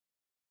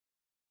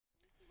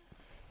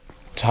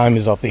Time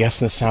is of the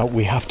essence now.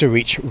 We have to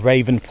reach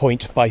Raven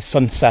Point by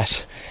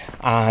sunset,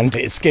 and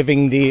it's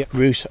giving the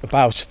route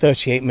about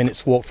 38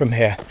 minutes walk from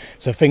here.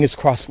 So fingers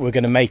crossed we're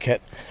going to make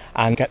it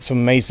and get some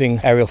amazing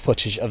aerial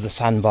footage of the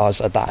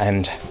sandbars at that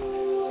end.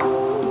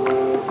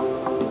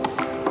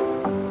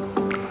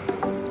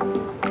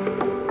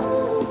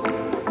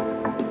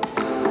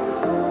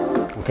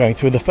 We're going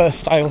through the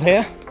first stile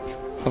here.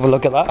 Have a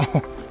look at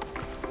that.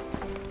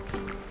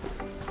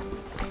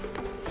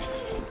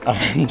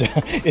 And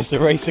it's a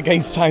race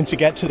against time to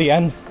get to the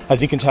end.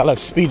 As you can tell, I've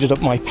speeded up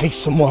my pace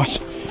somewhat,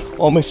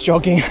 almost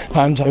jogging,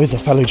 and there is a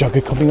fellow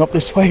jogger coming up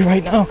this way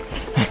right now.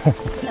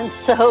 And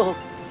so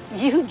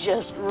you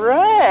just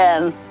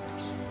ran.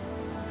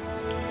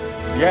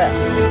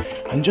 Yeah.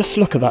 And just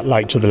look at that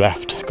light to the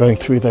left, going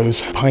through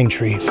those pine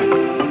trees.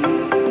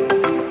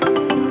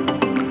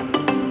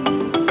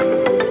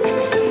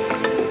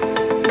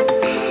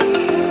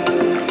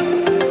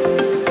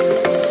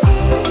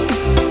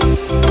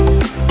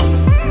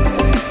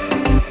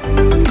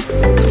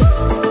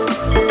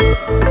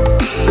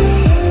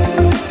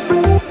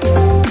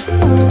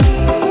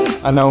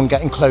 I know I'm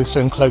getting closer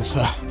and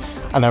closer,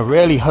 and I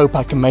really hope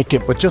I can make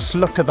it, but just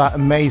look at that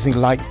amazing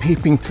light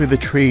peeping through the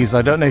trees.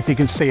 I don't know if you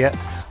can see it.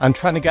 I'm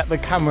trying to get the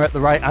camera at the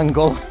right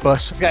angle,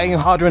 but it's getting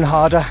harder and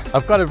harder.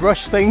 I've got to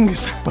rush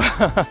things.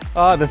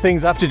 The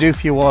things I have to do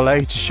for you all,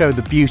 to show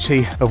the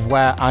beauty of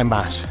where I'm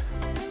at.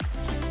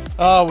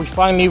 We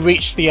finally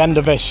reached the end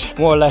of it,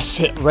 more or less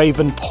at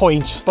Raven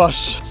Point, but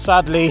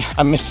sadly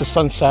I missed the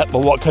sunset. But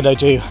what could I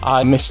do?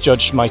 I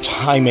misjudged my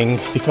timing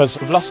because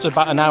I've lost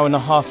about an hour and a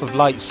half of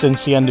light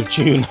since the end of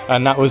June,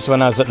 and that was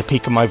when I was at the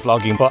peak of my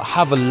vlogging. But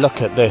have a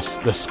look at this.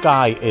 The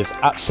sky is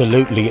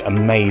absolutely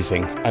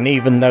amazing, and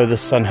even though the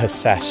sun has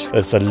set,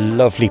 there's a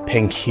lovely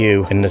pink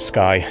hue in the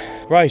sky.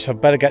 Right, I'd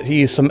better get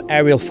you some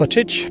aerial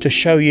footage to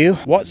show you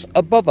what's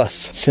above us,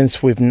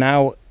 since we've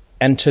now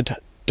entered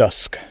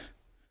dusk.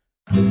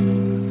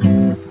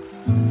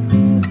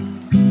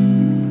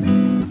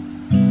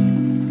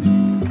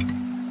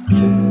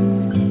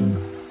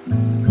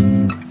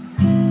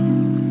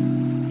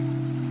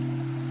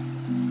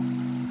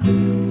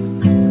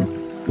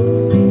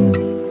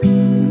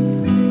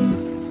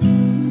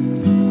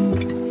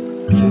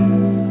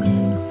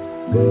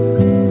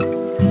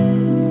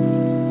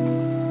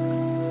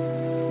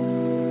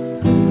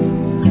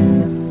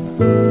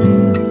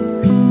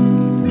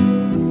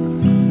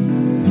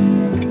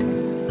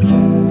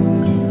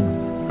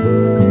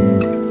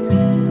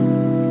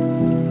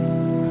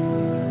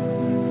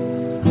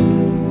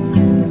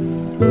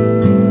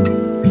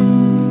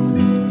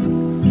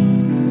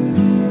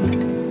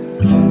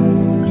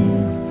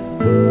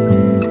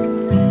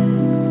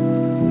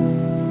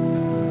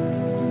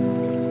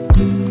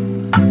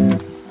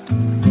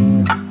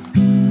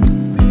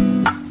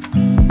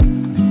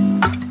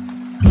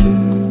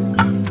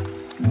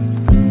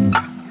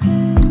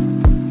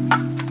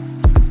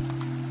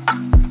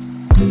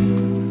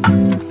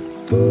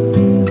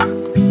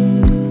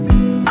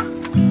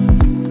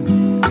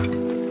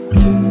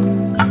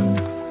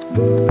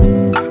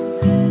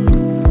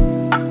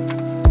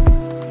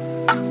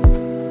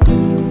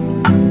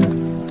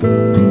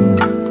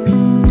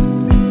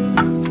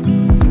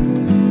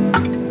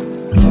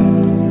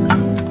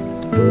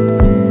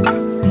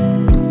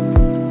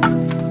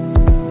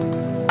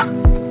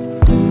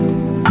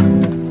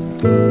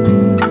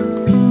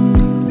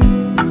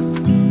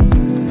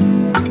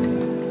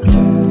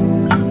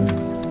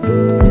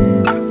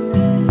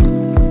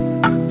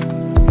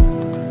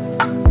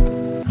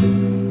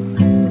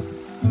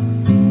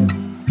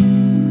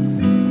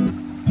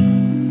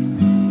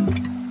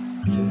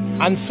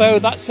 And so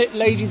that's it,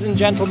 ladies and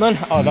gentlemen.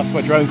 Oh, that's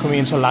my drone coming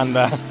into land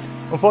there.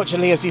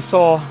 Unfortunately, as you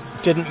saw,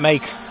 didn't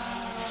make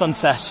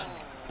sunset,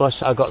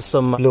 but I got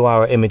some blue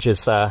hour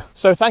images there.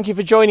 So thank you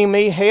for joining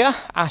me here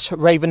at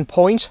Raven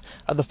Point,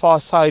 at the far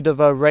side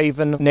of a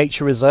Raven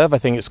Nature Reserve, I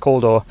think it's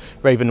called, or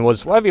Raven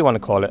Woods, whatever you want to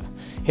call it,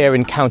 here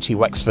in County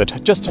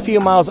Wexford, just a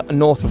few miles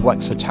north of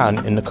Wexford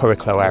town in the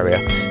Curracloe area.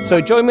 So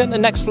join me in the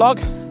next vlog.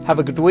 Have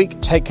a good week.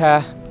 Take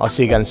care. I'll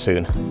see you again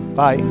soon.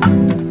 Bye.